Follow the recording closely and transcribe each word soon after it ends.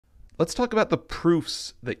Let's talk about the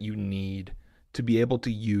proofs that you need to be able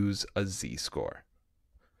to use a z-score.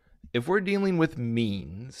 If we're dealing with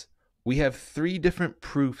means, we have three different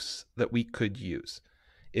proofs that we could use.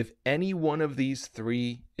 If any one of these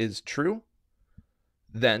three is true,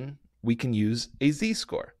 then we can use a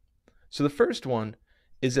z-score. So the first one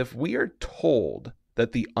is if we are told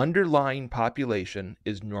that the underlying population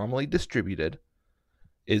is normally distributed,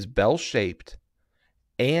 is bell-shaped,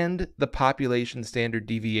 and the population standard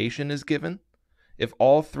deviation is given, if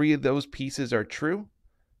all three of those pieces are true,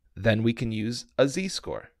 then we can use a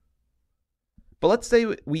z-score. But let's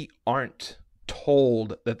say we aren't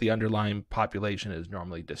told that the underlying population is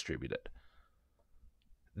normally distributed.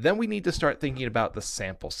 Then we need to start thinking about the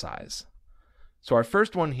sample size. So our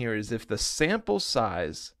first one here is if the sample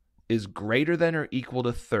size is greater than or equal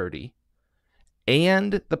to 30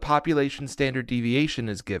 and the population standard deviation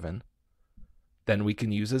is given, then we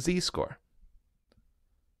can use a z-score.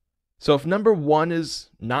 So if number one is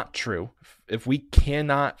not true, if we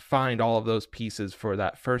cannot find all of those pieces for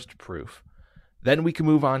that first proof, then we can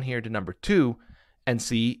move on here to number two and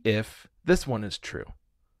see if this one is true.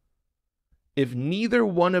 If neither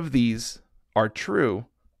one of these are true,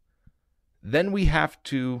 then we have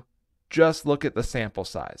to just look at the sample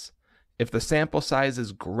size. If the sample size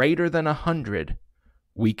is greater than 100,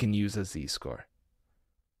 we can use a z-score.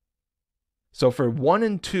 So for 1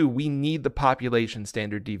 and 2, we need the population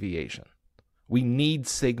standard deviation. We need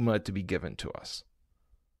sigma to be given to us.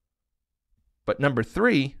 But number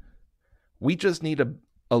 3, we just need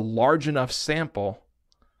a large enough sample.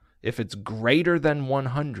 If it's greater than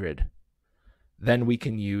 100, then we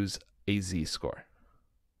can use a z-score.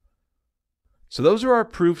 So those are our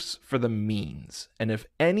proofs for the means. And if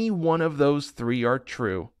any one of those three are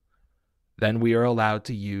true, then we are allowed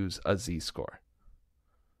to use a z-score.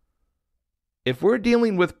 If we're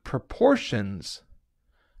dealing with proportions,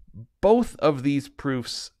 both of these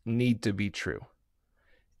proofs need to be true.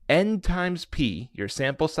 N times P, your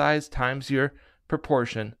sample size times your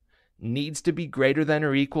proportion, needs to be greater than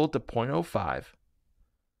or equal to 0.05.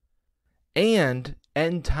 And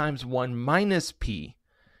N times 1 minus P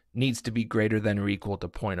needs to be greater than or equal to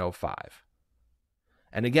 0.05.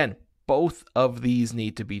 And again, both of these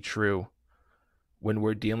need to be true when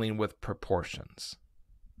we're dealing with proportions.